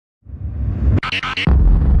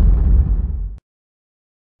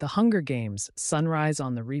The Hunger Games, Sunrise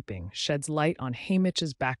on the Reaping, sheds light on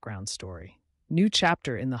Haymitch's background story. New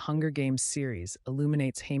chapter in the Hunger Games series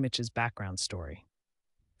illuminates Haymitch's background story.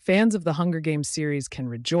 Fans of the Hunger Games series can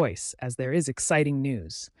rejoice as there is exciting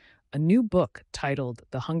news. A new book titled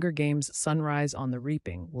The Hunger Games, Sunrise on the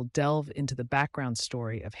Reaping will delve into the background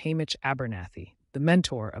story of Haymitch Abernathy, the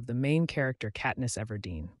mentor of the main character Katniss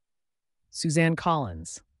Everdeen. Suzanne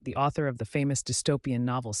Collins, the author of the famous dystopian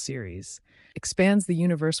novel series, expands the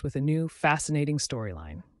universe with a new, fascinating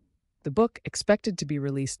storyline. The book, expected to be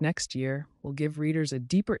released next year, will give readers a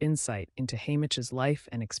deeper insight into Haymitch's life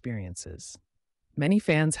and experiences. Many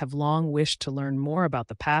fans have long wished to learn more about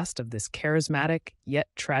the past of this charismatic yet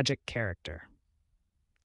tragic character.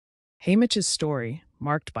 Haymitch's story,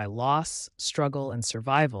 marked by loss, struggle, and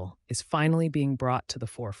survival, is finally being brought to the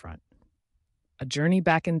forefront. A journey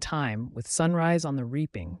back in time with Sunrise on the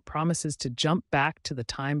Reaping promises to jump back to the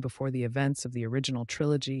time before the events of the original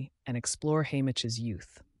trilogy and explore Haymitch's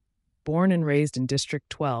youth. Born and raised in District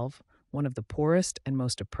 12, one of the poorest and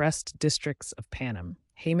most oppressed districts of Panem,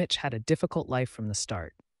 Haymitch had a difficult life from the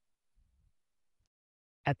start.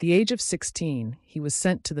 At the age of 16, he was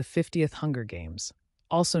sent to the 50th Hunger Games,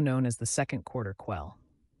 also known as the Second Quarter Quell.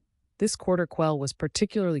 This quarter quell was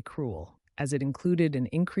particularly cruel, as it included an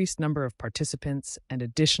increased number of participants and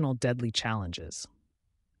additional deadly challenges.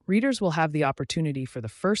 Readers will have the opportunity for the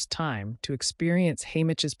first time to experience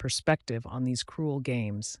Haymitch's perspective on these cruel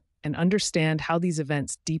games and understand how these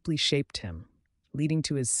events deeply shaped him, leading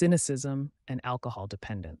to his cynicism and alcohol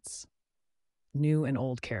dependence. New and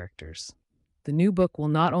old characters. The new book will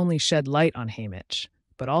not only shed light on Haymitch,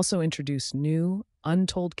 but also introduce new,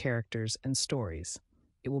 untold characters and stories.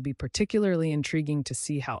 It will be particularly intriguing to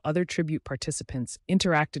see how other tribute participants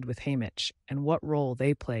interacted with Haymitch and what role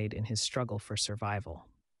they played in his struggle for survival.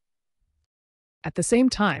 At the same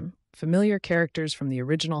time, familiar characters from the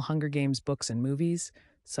original Hunger Games books and movies,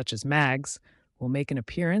 such as Mags, will make an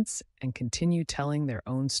appearance and continue telling their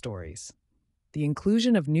own stories. The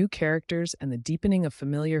inclusion of new characters and the deepening of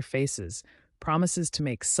familiar faces promises to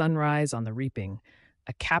make Sunrise on the Reaping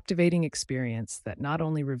a captivating experience that not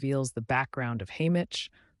only reveals the background of Haymitch,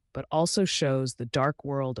 but also shows the dark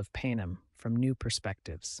world of Panem from new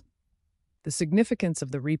perspectives. The significance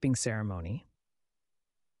of the reaping ceremony.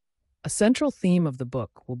 A central theme of the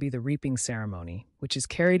book will be the reaping ceremony, which is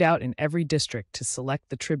carried out in every district to select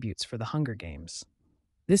the tributes for the Hunger Games.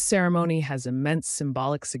 This ceremony has immense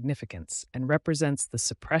symbolic significance and represents the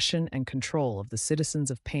suppression and control of the citizens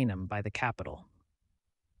of Panem by the capital.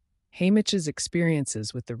 Haymitch's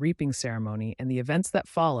experiences with the reaping ceremony and the events that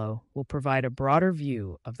follow will provide a broader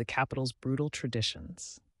view of the capital's brutal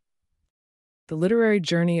traditions. The literary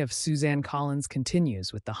journey of Suzanne Collins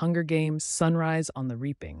continues with The Hunger Games, Sunrise on the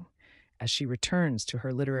Reaping, as she returns to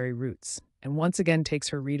her literary roots and once again takes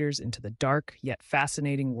her readers into the dark yet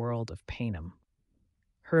fascinating world of Panem.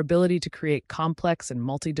 Her ability to create complex and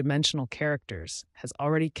multidimensional characters has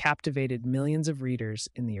already captivated millions of readers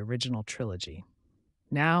in the original trilogy.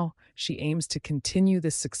 Now, she aims to continue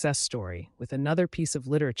this success story with another piece of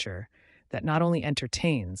literature that not only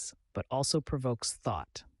entertains, but also provokes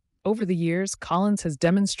thought. Over the years, Collins has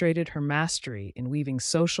demonstrated her mastery in weaving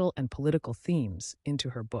social and political themes into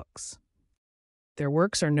her books. Their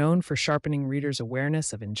works are known for sharpening readers'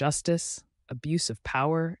 awareness of injustice, abuse of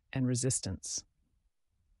power, and resistance.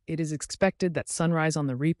 It is expected that Sunrise on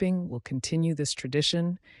the Reaping will continue this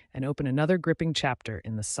tradition and open another gripping chapter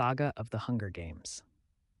in the saga of the Hunger Games.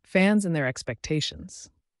 Fans and their expectations.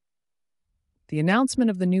 The announcement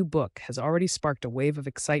of the new book has already sparked a wave of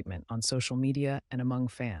excitement on social media and among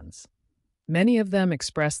fans. Many of them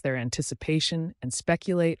express their anticipation and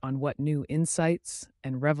speculate on what new insights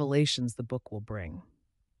and revelations the book will bring.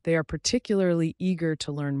 They are particularly eager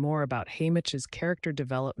to learn more about Haymitch's character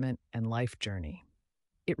development and life journey.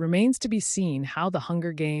 It remains to be seen how The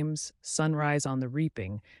Hunger Games, Sunrise on the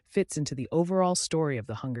Reaping fits into the overall story of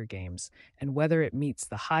The Hunger Games and whether it meets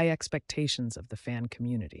the high expectations of the fan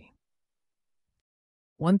community.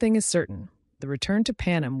 One thing is certain, the return to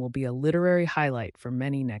Panem will be a literary highlight for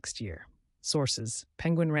many next year. Sources: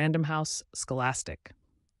 Penguin Random House, Scholastic.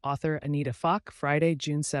 Author Anita Falk, Friday,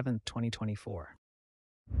 June 7, 2024.